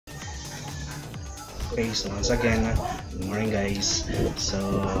Okay, so once again, good morning guys. So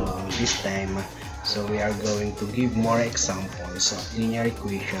this time, we are going to give more examples of linear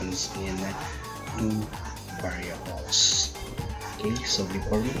equations in two variables. Okay, so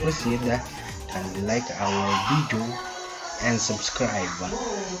before we proceed, kindly like our video and subscribe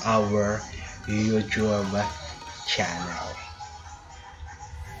our YouTube channel.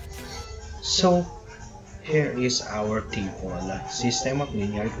 So here is our table, system of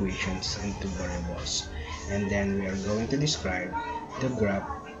linear equations in two variables, and then we are going to describe the graph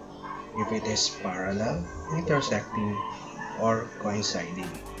if it is parallel, intersecting, or coinciding,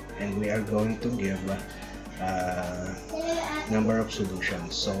 and we are going to give number of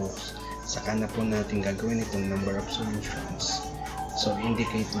solutions. So saka na po natin gagawin itong number of solutions. So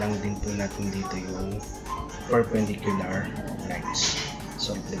indicate lang din po natin dito yung perpendicular lines.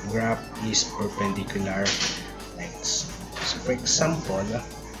 So the graph is perpendicular lines. So for example,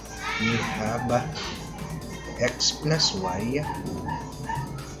 we have x plus y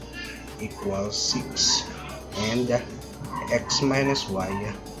equals 6 and x minus y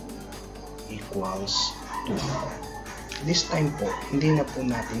equals 2. This time po, hindi na po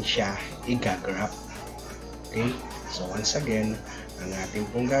natin siya i-graph. Okay? So once again, ang ating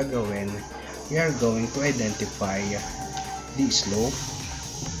pong gagawin, we are going to identify the slope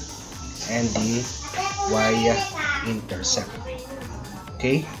and the y-intercept.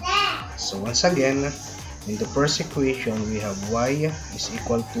 Okay? So once again, in the first equation, we have y is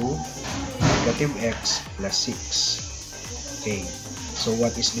equal to negative x plus 6. Okay, so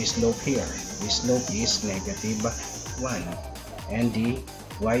what is the slope here? The slope is negative 1 and the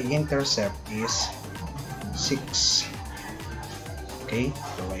y-intercept is 6. Okay,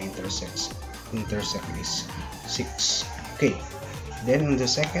 the y-intercept is 6. Okay, then in the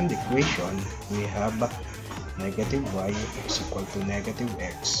second equation, we have negative y is equal to negative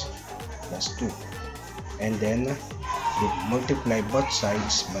x plus 2. And then we multiply both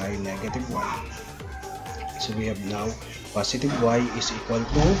sides by negative 1. So we have now positive y is equal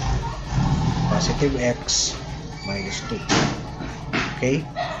to positive x minus 2. Okay,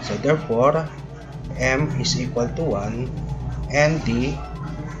 so therefore m is equal to 1 and the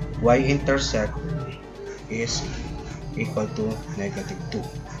y-intercept is equal to negative 2.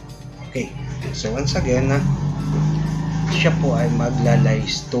 Okay, so once again, siya po ay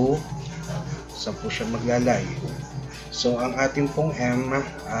maglalays to, saan po siya maglalay? So ang ating pong m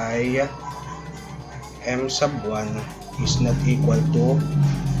ay m sub 1 is not equal to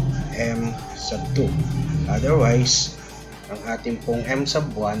m sub 2. Otherwise, ang ating pong m sub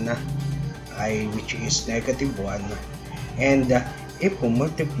 1 ay which is negative 1, and if we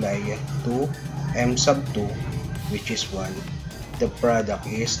multiply to m sub 2 which is 1, the product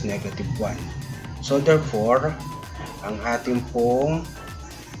is negative 1. So therefore, ang ating pong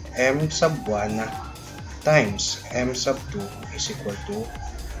m sub 1 times m sub 2 is equal to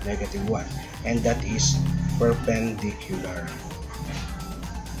negative 1, and that is perpendicular.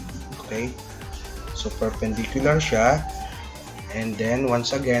 Okay, so perpendicular siya, and then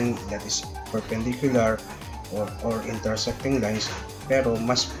once again, that is perpendicular or intersecting lines, pero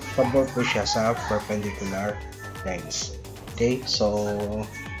mas pabor po siya sa perpendicular lines. Okay, so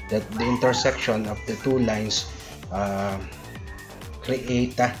that the intersection of the two lines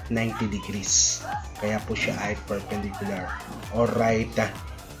create 90 degrees, kaya po siya ay perpendicular or right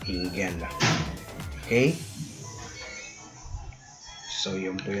angle. Okay, so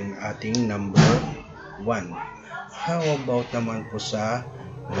yun po yung ating number 1. How about naman po sa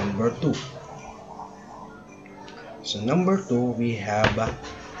number 2? So number 2, we have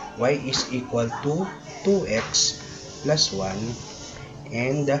y is equal to 2x plus 1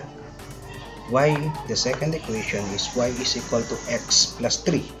 and y, the second equation is y is equal to x plus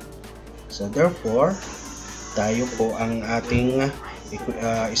 3. So therefore, tayo po ang ating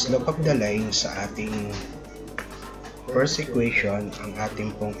slope of the line sa ating first equation, ang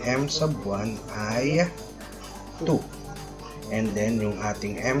ating pong m sub 1 ay 2, and then yung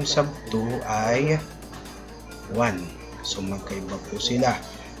ating m sub 2 ay 1. So magkaiba po sila.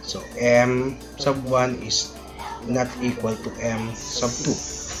 So m sub 1 is not equal to m sub 2.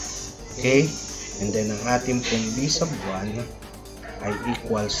 Okay, and then ang ating pong b sub 1 ay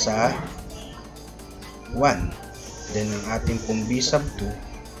equal sa 1. Then ang ating pong b sub 2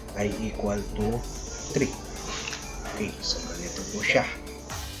 ay equal to 3. Okay, so ganito po siya.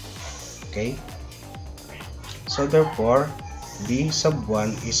 Okay, so therefore b sub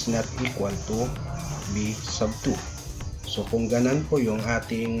 1 is not equal to b sub 2. So kung ganun po yung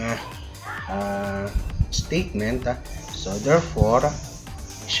ating statement, so therefore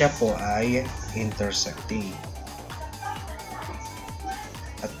siya po ay intersecting.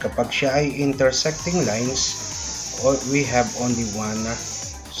 At kapag siya ay intersecting lines, we have only one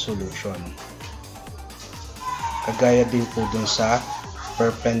solution. Kagaya din po dun sa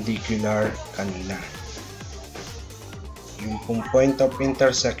perpendicular kanina. Yung point of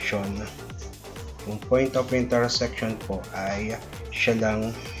intersection po ay siya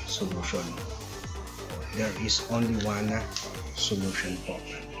lang solution. There is only one solution po.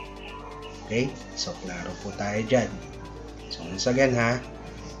 Okay? So, klaro po tayo dyan. So, once again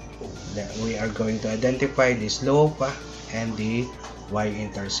we are going to identify the slope and the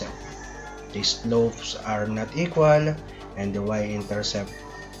y-intercept. The slopes are not equal and the y-intercepts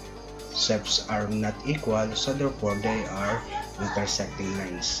are not equal, so therefore they are intersecting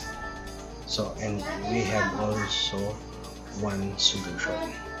lines. So, and we have also one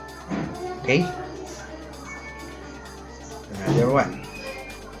solution. Okay? Another one.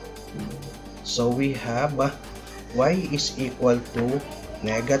 So, we have y is equal to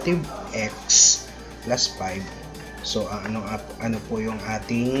negative x plus 5. So, ano po yung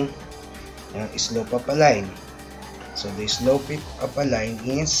ating slope of a line? So, the slope of a line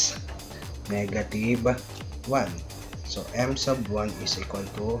is negative 1. So, m sub 1 is equal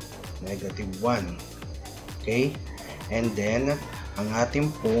to negative 1. Okay? And then, ang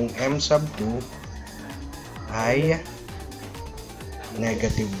ating pong m sub 2 ay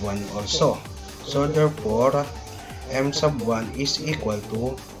negative 1 also. So, therefore, m sub 1 is equal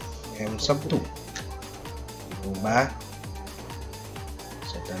to m sub 2. Diba ba?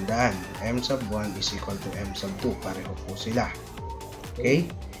 So, tandaan, m sub 1 is equal to m sub 2. Pareho po sila. Okay?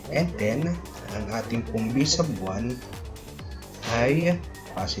 And then, ang ating pong b sub 1 ay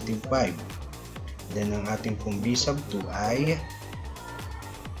positive 5. Then, ang ating pong b sub 2 ay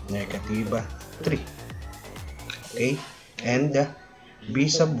negative 3. Okay? And, b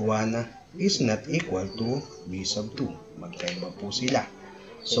sub 1 is not equal to b sub 2. Magkaiba po sila.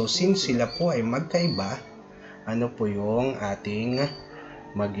 So, since sila po ay magkaiba, ano po yung ating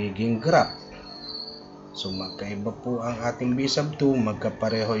magiging graph? So, magkaiba po ang ating b sub 2,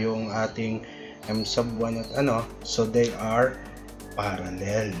 magkapareho yung ating m sub 1 at so they are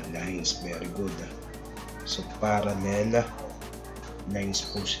parallel lines. Very good. So, parallel lines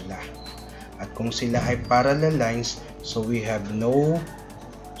po sila. At kung sila ay parallel lines, so we have no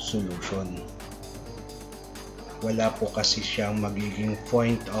solution. Wala po kasi siyang magiging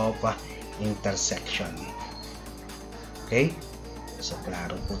point of intersection. Okay? So,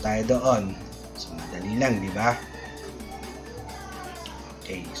 klaro po tayo doon. So, madali lang, di ba?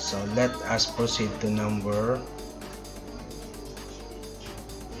 Okay, so let us proceed to number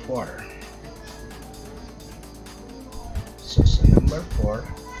 4. So, sa number 4,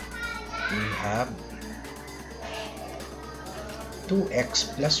 we have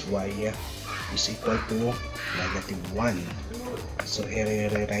 2x plus y is equal to negative 1. So,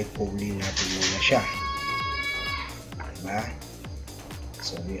 i-rewrite po ulit natin muna siya. Diba?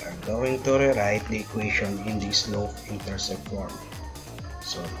 So, we are going to rewrite the equation in the slope-intercept form.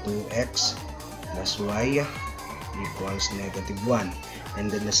 So, 2x plus y equals negative 1. And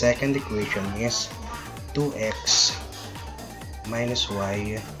then the second equation is 2x minus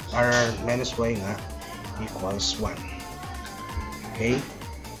y, or minus y nga, equals 1. Okay?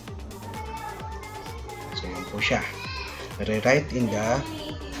 So, yan po siya. Rewrite in the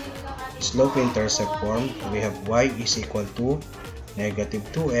slope-intercept form, we have y is equal to negative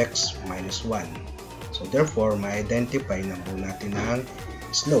 2x minus 1. So, therefore, ma-identify na po natin ang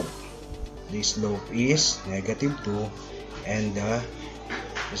slope. The slope is negative 2 and the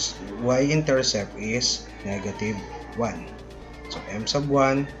y-intercept is negative 1. So, m sub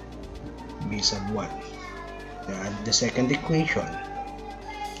 1, b sub 1. The second equation,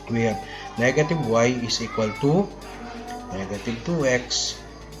 we have negative y is equal to negative 2x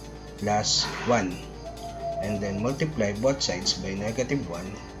plus 1. And then multiply both sides by negative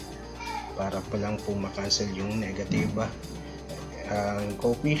 1 para pa lang po makancel yung negative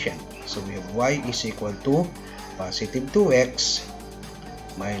coefficient. So, we have y is equal to positive 2x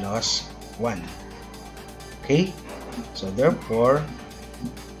minus 1. Okay? So, therefore,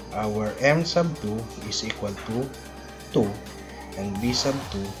 our m sub 2 is equal to 2 and b sub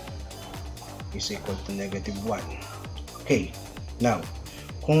 2 is equal to negative 1. Okay. Now,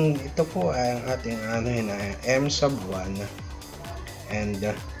 kung ito po ay ang ating m sub 1 and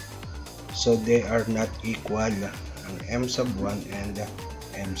so they are not equal, ang m sub 1 and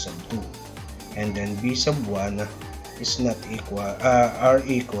m sub 2, and then b sub 1 is not equal, are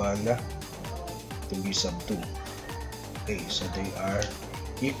equal to b sub 2. Okay, so they are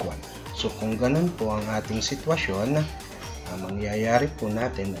equal. So, kung ganun po ang ating sitwasyon, ang mangyayari po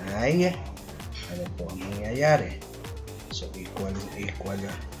natin ay ano po ang mangyayari? So equal.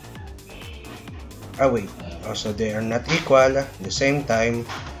 Wait. So they are not equal. The same time,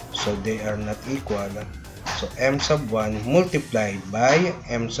 so they are not equal. So m sub 1 multiplied by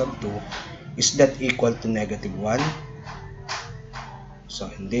m sub 2, is that equal to negative 1?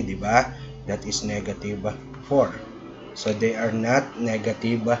 So hindi, di ba? That is negative 4. So they are not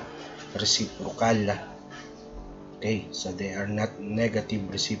negative reciprocal. Okay, so they are not negative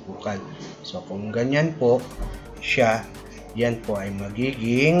reciprocal. So kung ganyan po siya, yan po ay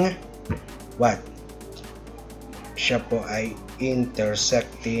magiging what? Siya po ay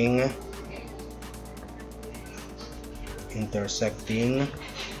intersecting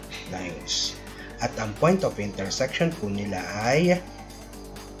lines. At ang point of intersection po nila ay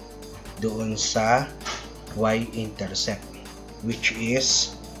doon sa y-intercept, which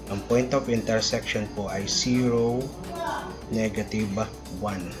is ang point of intersection po ay 0, negative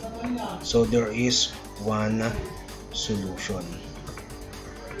 1. So there is one solution.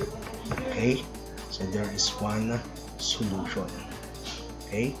 Okay, so there is one solution.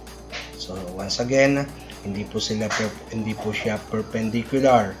 Okay, so once again, hindi po siya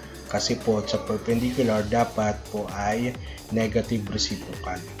perpendicular, kasi po sa perpendicular dapat po ay negative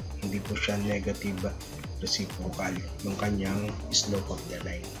reciprocal. Hindi po siya negative reciprocal yung kanyang slope of the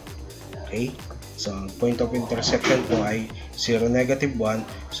line. Okay, so ang point of intersection po ay 0, negative 1.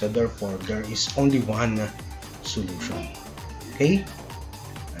 So therefore there is only one solution. Okay,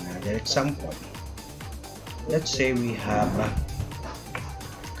 another example. Let's say we have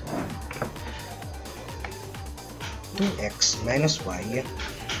 2x minus y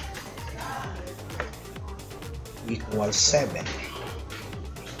equals 7.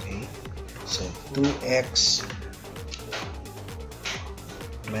 Okay, so 2x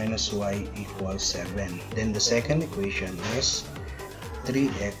minus y equals 7. Then the second equation is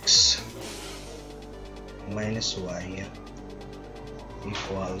 3x minus y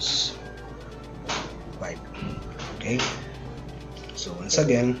equals 5. Okay, so once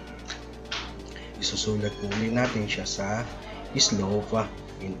again, isusulat po ulit natin siya sa slope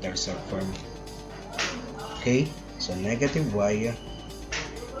intercept form. Okay, so negative y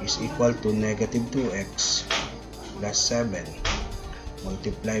is equal to negative 2x plus 7.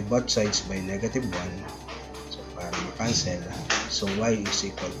 Multiply both sides by negative 1. So para ma-cancel, so y is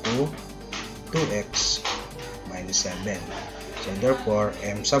equal to 2x minus 7. So therefore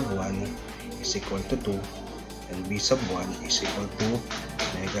m sub 1 is equal to 2 and b sub 1 is equal to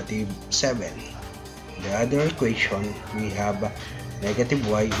negative 7. In the other equation, we have negative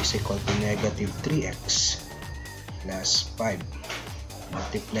y is equal to negative 3x plus 5.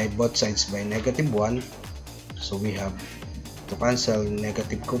 Multiply both sides by negative 1. So we have to cancel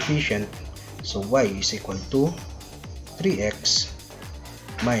negative coefficient. So y is equal to 3x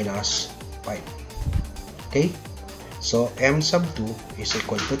minus 5. Okay, so m sub 2 is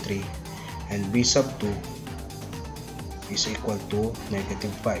equal to 3 and b sub 2 is equal to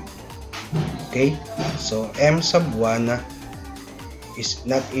negative 5. Okay, so m sub 1 is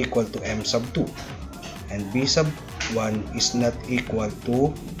not equal to m sub 2 and b sub 1 is not equal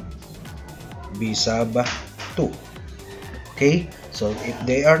to b sub 2. Okay, so if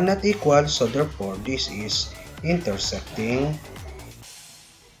they are not equal, so therefore this is intersecting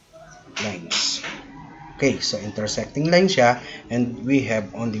lines. Okay, so intersecting line siya and we have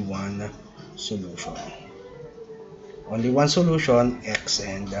only one solution. Only one solution, x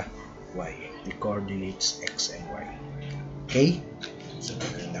and y. The coordinates x and y. Okay, so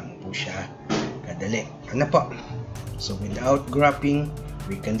lang po siya kadali. Ano po? So without graphing,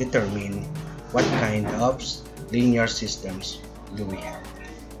 we can determine what kind of linear systems do we have.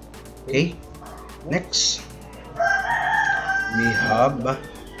 Okay, next we have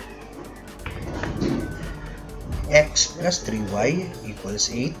x plus 3y equals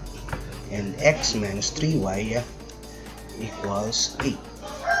 8 and x minus 3y equals 8.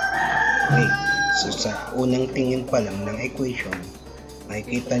 Okay, so sa unang tingin pa lang ng equation,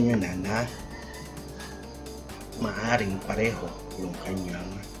 makikita nyo na maaring pareho yung kanyang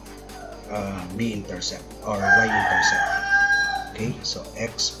b-intercept or y-intercept. Okay, so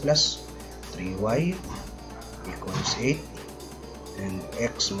x plus 3y equals 8 and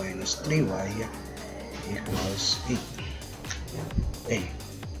x minus 3y equals 8. Okay,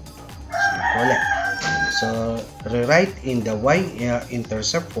 so rewrite in the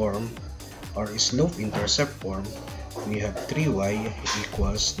y-intercept form or slope intercept form, we have 3y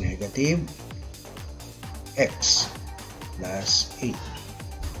equals negative x plus 8.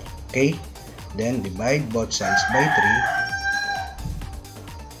 Okay, then divide both sides by 3.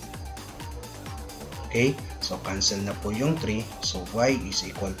 Okay, so cancel na po yung 3. So y is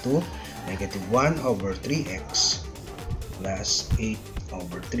equal to negative 1 over 3x plus 8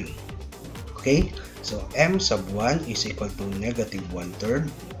 over 3. Okay, so m sub 1 is equal to negative 1/3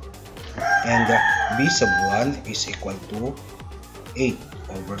 and b sub 1 is equal to 8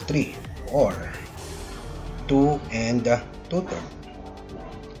 over 3 or 2 and 2/3.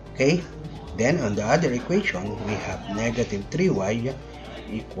 Okay, then on the other equation we have negative 3y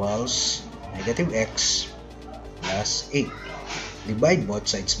equals negative x plus 8. Divide both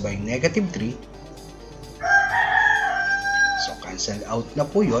sides by negative 3. So cancel out na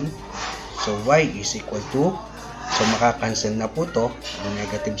po yun. So y is equal to, so makakancel na po to ang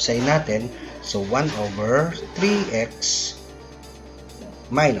negative sign natin. So 1 over 3x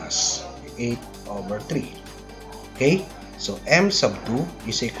minus 8 over 3. Okay, so m sub 2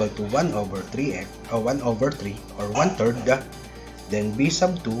 is equal to 1 over 3x or 1 over 3 or 1/3. Then b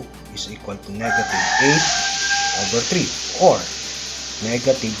sub 2 is equal to negative 8 over 3 or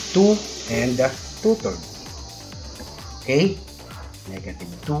negative 2 and 2/3. Okay, negative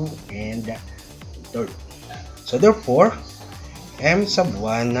 2 and 2/3. So therefore, m sub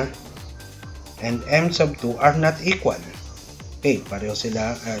 1 and m sub 2 are not equal. Okay, pareho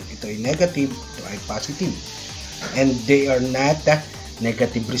sila. Ito ay negative, ito ay positive. And they are not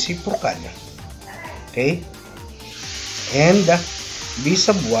negative reciprocal. Okay, and b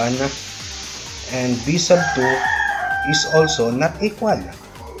sub 1 and b sub 2 is also not equal.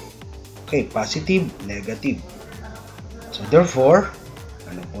 Okay, positive, negative. So therefore,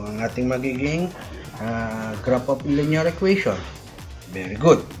 ano po ang ating magiging graph of linear equation? Very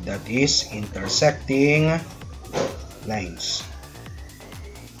good. That is intersecting lines.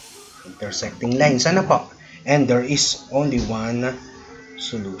 Intersecting lines. Ano po? And there is only one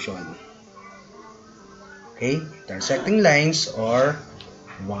solution. Okay, intersecting lines or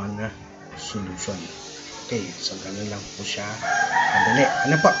one solution. Okay, so ganun lang po siya. Madali.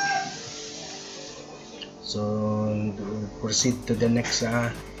 Ano po? So, proceed to the next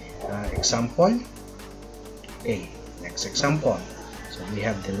example. Okay, next example. So, we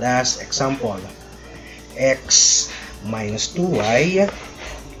have the last example. X minus 2y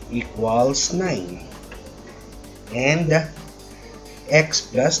equals 9. And x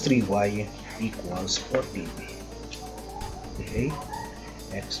plus 3y equals 14. Okay.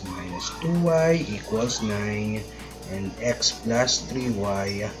 X minus 2y equals 9 and x plus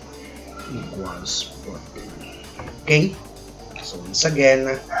 3y equals 14. Okay, so once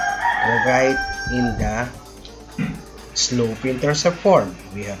again, write in the slope intercept form.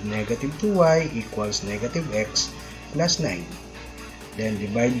 We have negative 2y equals negative x plus 9. Then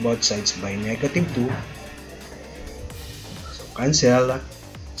divide both sides by negative 2. So cancel.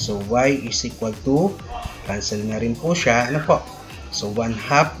 So y is equal to, cancel na rin po siya. Ano po? So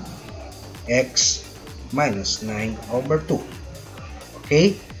 1/2 x minus 9 over 2.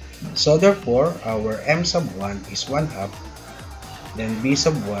 Okay? So therefore, our m sub 1 is 1/2. Then b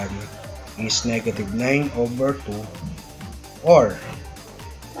sub 1 is negative 9 over 2 or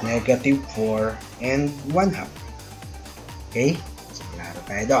negative 4 and 1/2. Okay? So klaro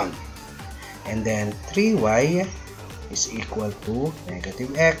tayo doon. And then 3y is equal to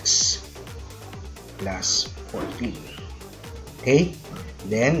negative x plus 14. Okay,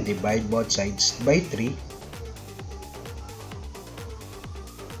 then divide both sides by 3.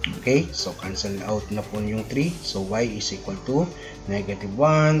 Okay, so cancel out na po yung 3. So y is equal to negative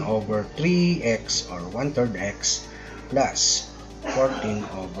 1 over 3x or 1/3 x plus 14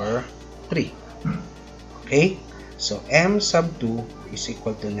 over 3. Okay, so m sub 2 is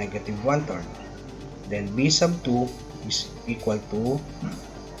equal to negative 1/3. Then b sub 2 is equal to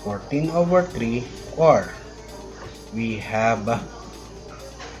 14 over 3 or we have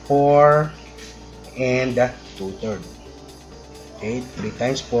 4 and 2/3. Okay, 3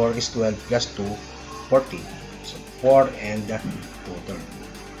 times 4 is 12 plus 2, 14. So 4 and 2/3.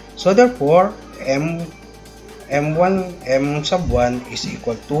 So therefore, m sub 1 is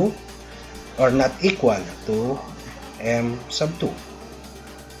equal to or not equal to m sub 2.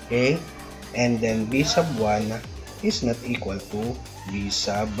 Okay, and then b sub 1 is not equal to b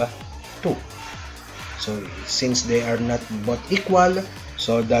sub 2. So, since they are not both equal,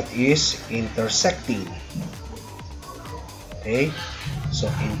 so that is intersecting. Okay? So,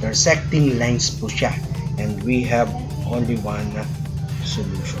 intersecting lines po siya. And we have only one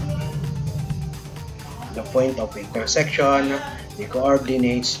solution. The point of intersection, the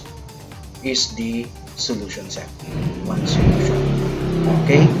coordinates, is the solution set. One solution.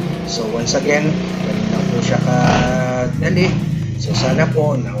 Okay? So, once again, ganun lang po siya kadali. So, sana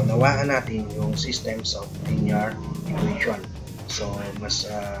po naunawaan natin yung systems of linear equation. So, mas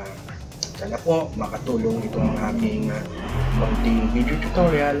sana po makatulong itong aking konting video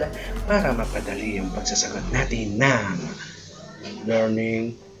tutorial para mapadali yung pagsasagot natin ng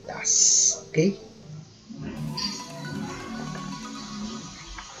learning task. Okay?